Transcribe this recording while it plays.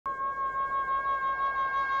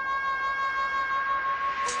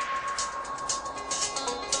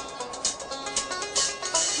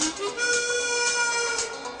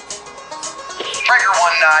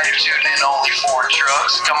W900 and only 4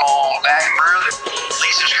 trucks. Come on back, brother.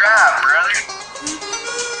 Please subscribe, brother.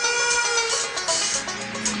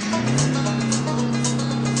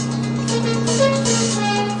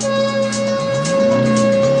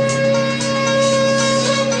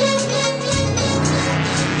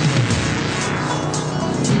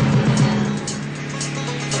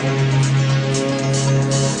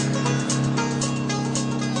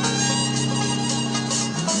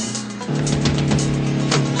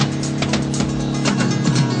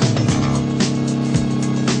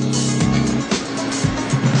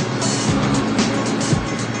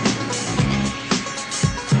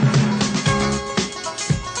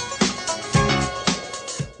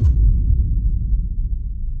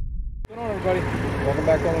 Everybody, welcome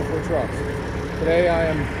back to Only 4 Trucks. Today I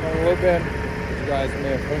am on a low bed, as you guys may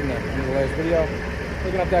have heard in the last video.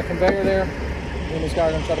 Picking up that conveyor there. Me and this guy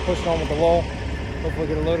are going to try to push it on with the roll. Hopefully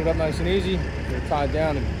get it loaded up nice and easy, get it tied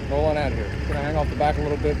down and roll on out of here. It's going to hang off the back a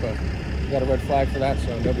little bit, but we got a red flag for that,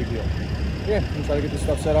 so no big deal. Yeah, I'm going to try to get this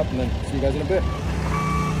stuff set up and then see you guys in a bit.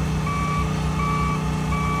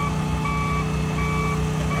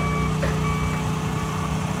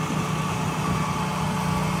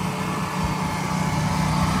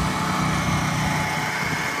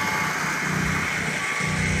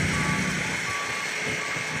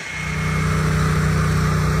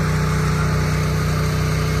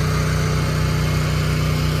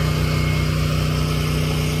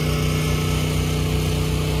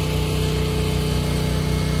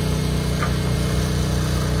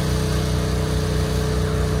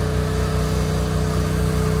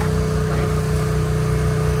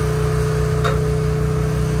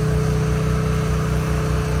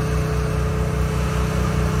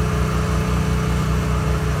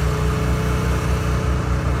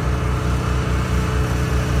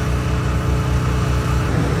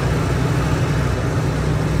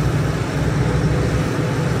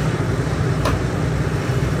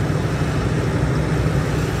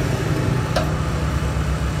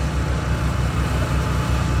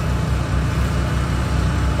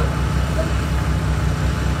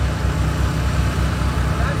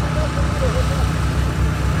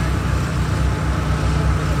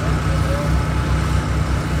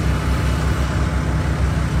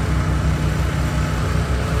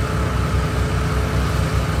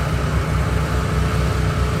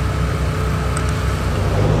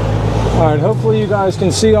 All right, hopefully you guys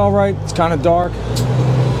can see all right. It's kind of dark.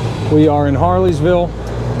 We are in Harleysville,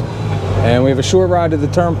 and we have a short ride to the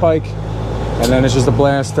turnpike, and then it's just a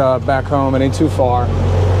blast back home. It ain't too far,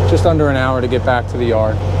 just under an hour to get back to the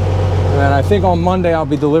yard. And then I think on Monday I'll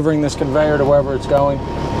be delivering this conveyor to wherever it's going.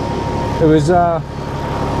 It was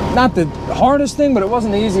not the hardest thing, but it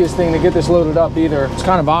wasn't the easiest thing to get this loaded up either. It's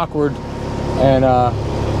kind of awkward, and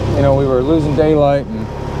you know, we were losing daylight and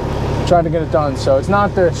trying to get it done. So it's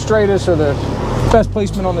not the straightest or the best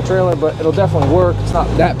placement on the trailer, but it'll definitely work. It's not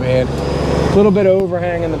that bad. A little bit of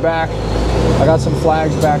overhang in the back. I got some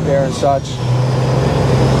flags back there and such.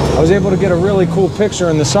 I was able to get a really cool picture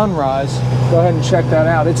in the sunrise. Go ahead and check that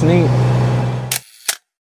out. It's neat.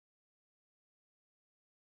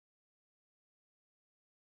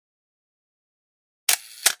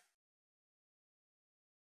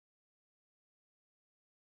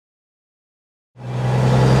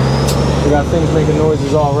 We got things making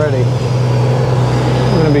noises already.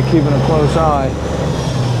 We're going to be keeping a close eye.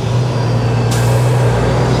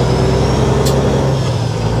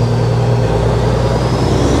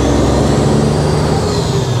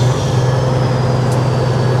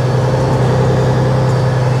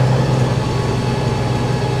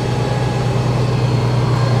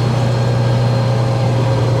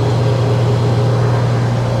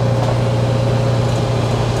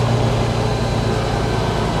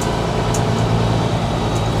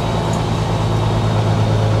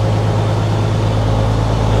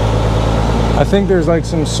 I think there's like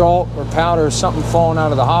some salt or powder or something falling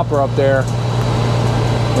out of the hopper up there.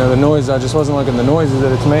 You know, the noise, I just wasn't looking at the noises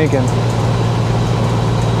that it's making.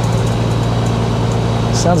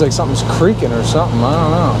 It sounds like something's creaking or something, I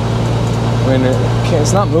don't know. I mean,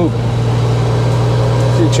 it's not moving.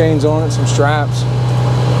 A few chains on it, some straps,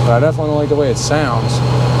 but I definitely don't like the way it sounds.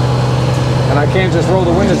 And I can't just roll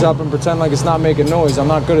the windows up and pretend like it's not making noise. I'm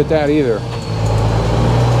not good at that either.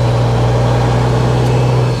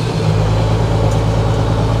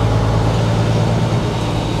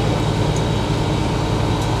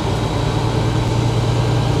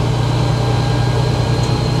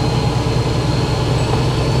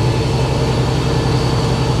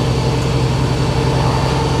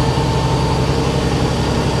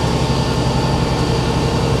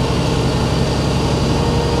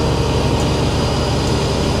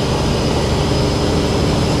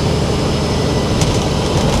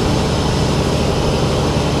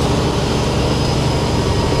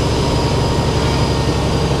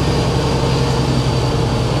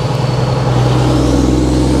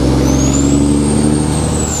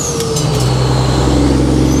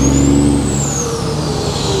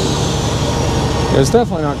 It's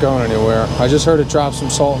definitely not going anywhere. I just heard it drop some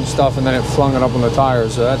salt and stuff, and then it flung it up on the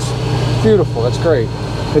tires. So that's beautiful. That's great.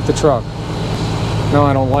 Hit the truck. No,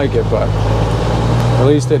 I don't like it, but at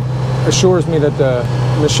least it assures me that the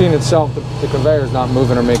machine itself, the conveyor, is not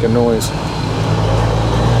moving or making noise.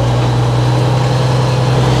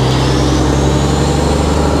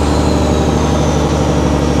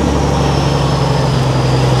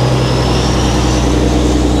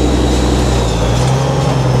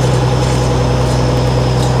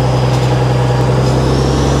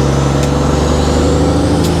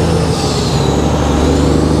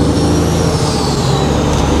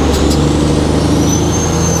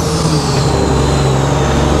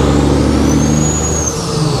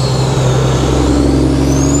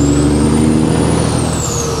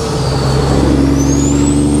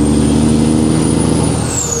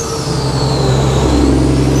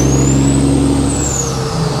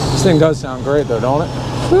 This thing does sound great though, don't it?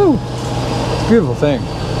 Whew. It's a beautiful thing.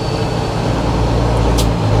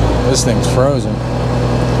 This thing's frozen.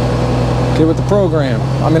 Get with the program.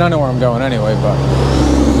 I mean, I know where I'm going anyway, but...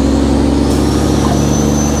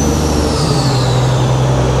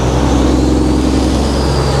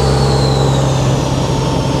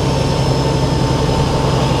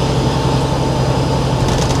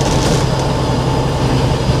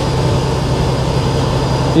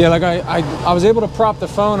 Yeah, like I was able to prop the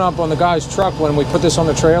phone up on the guy's truck when we put this on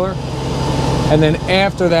the trailer. And then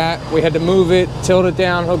after that, we had to move it, tilt it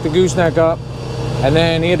down, hook the gooseneck up. And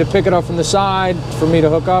then he had to pick it up from the side for me to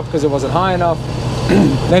hook up because it wasn't high enough.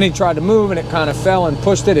 Then he tried to move and it kind of fell and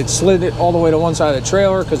pushed it. It slid it all the way to one side of the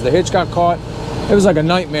trailer because the hitch got caught. It was like a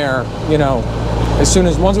nightmare, you know.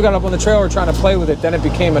 Once we got up on the trailer trying to play with it, then it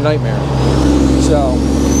became a nightmare. So...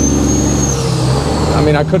 I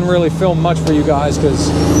mean, I couldn't really film much for you guys because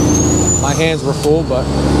my hands were full, but...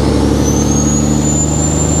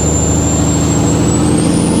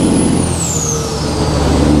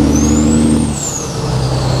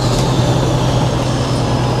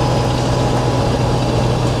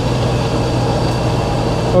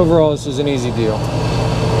 Overall, this is an easy deal.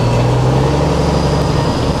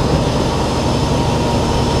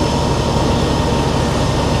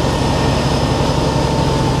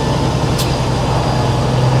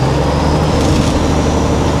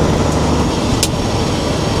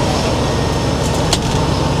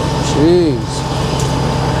 Jeez.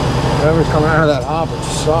 Whatever's coming out of that hopper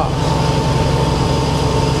sucks.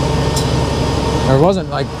 There wasn't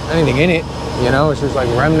like anything in it, you know, it's just like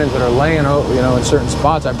remnants that are laying, you know, in certain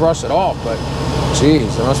spots. I brushed it off, but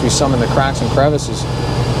geez, there must be some in the cracks and crevices.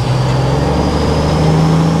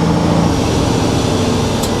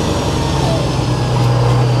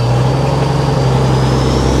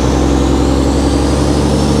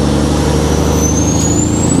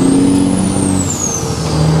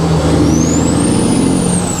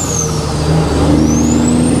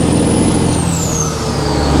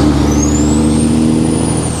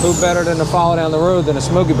 Better than to follow down the road than a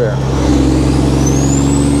Smokey Bear.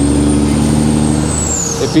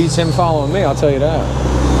 It beats him following me, I'll tell you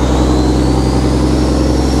that.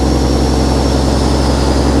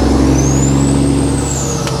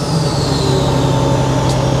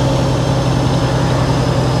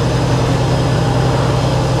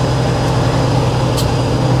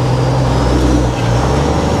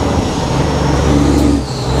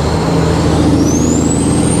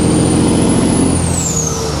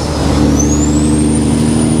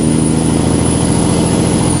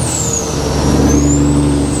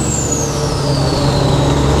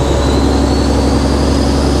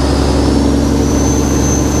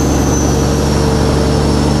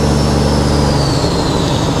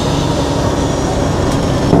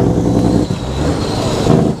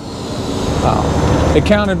 It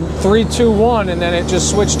counted 3, 2, 1, and then it just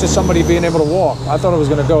switched to somebody being able to walk. I thought it was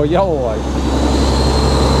going to go a yellow light.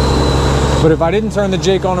 But if I didn't turn the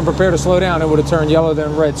Jake on and prepare to slow down, it would have turned yellow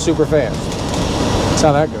then red super fast. That's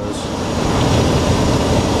how that goes.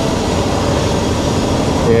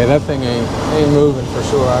 Yeah, that thing ain't moving for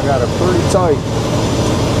sure. I got it pretty tight.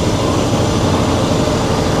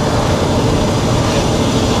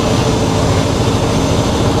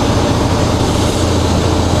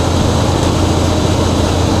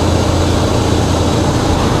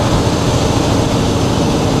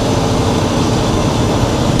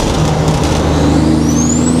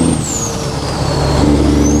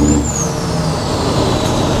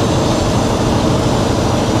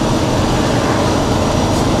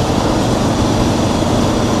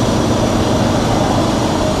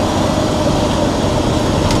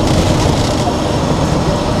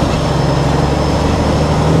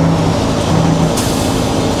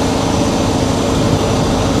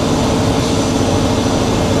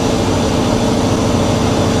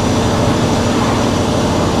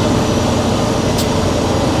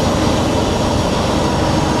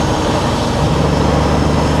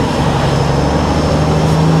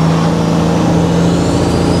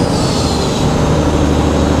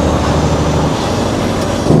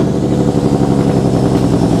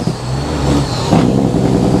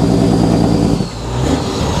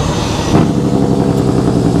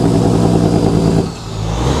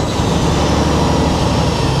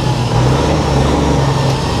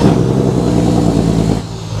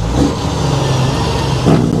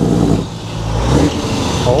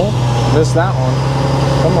 missed that one.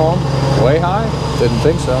 Come on, way high? Didn't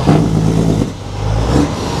think so.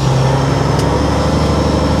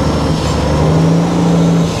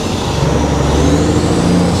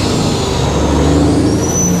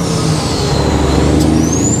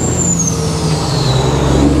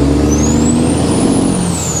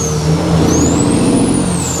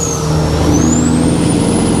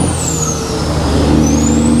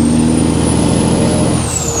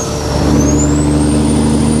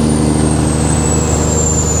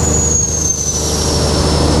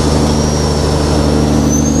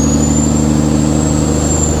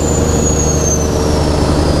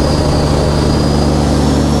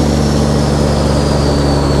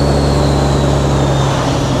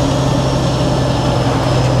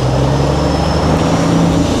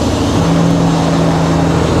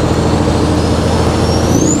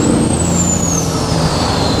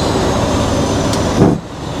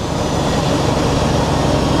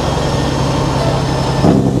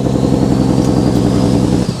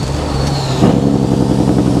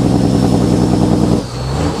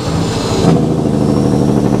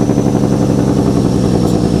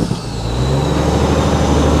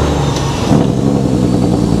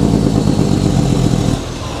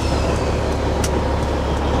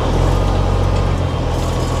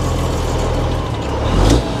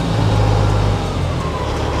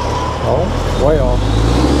 Way off.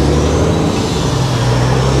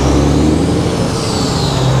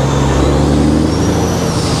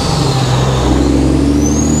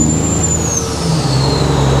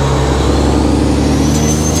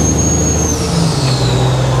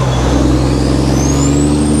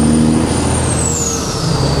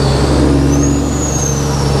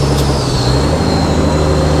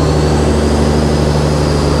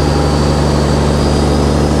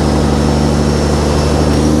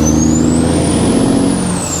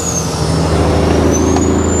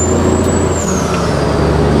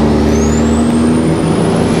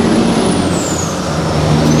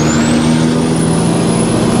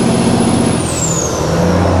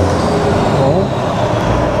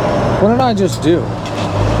 What did I just do?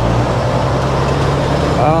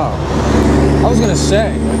 Oh, I was gonna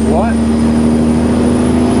say, like, what?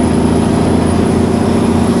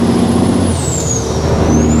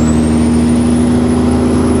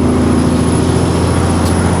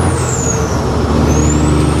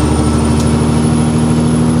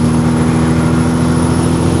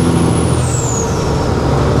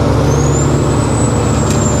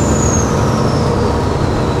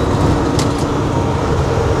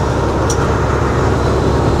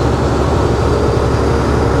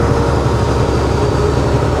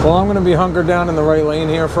 Well, I'm going to be hunkered down in the right lane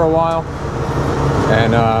here for a while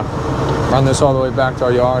and run this all the way back to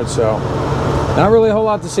our yard. So not really a whole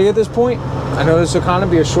lot to see at this point. I know this will kind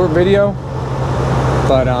of be a short video,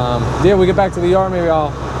 but yeah, we get back to the yard, maybe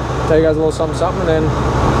I'll tell you guys a little something and then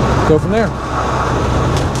go from there.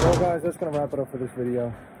 Well guys, that's going to wrap it up for this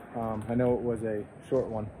video. I know it was a short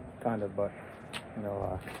one, kind of, but you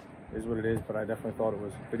know, it is what it is, but I definitely thought it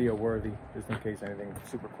was video worthy just in case anything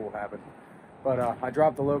super cool happened. But I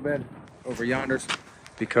dropped a little bit over yonders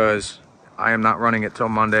because I am not running it till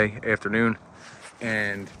Monday afternoon,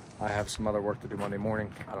 and I have some other work to do Monday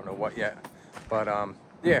morning. I don't know what yet, but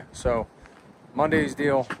yeah, so Monday's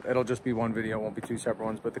deal, it'll just be one video, it won't be two separate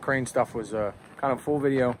ones, but the crane stuff was kind of full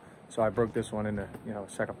video, so I broke this one into, you know,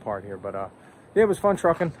 second part here. But yeah, it was fun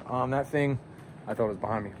trucking. That thing, I thought it was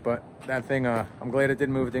behind me, but that thing, I'm glad it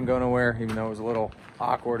didn't move, it didn't go nowhere, even though it was a little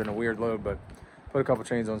awkward and a weird load, but put a couple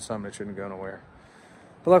chains on something, it shouldn't go nowhere.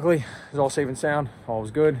 But luckily, it was all safe and sound, all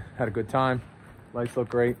was good, had a good time. Lights look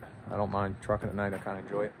great. I don't mind trucking at night, I kind of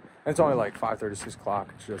enjoy it. And it's only like 5:30, 6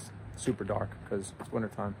 o'clock, it's just super dark because it's winter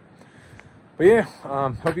time. But yeah,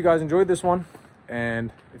 hope you guys enjoyed this one.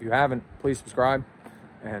 And if you haven't, please subscribe,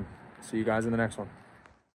 and see you guys in the next one.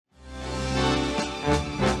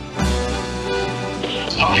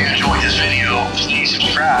 Hope you enjoyed this video. Please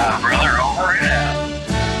subscribe, brother. Over and out.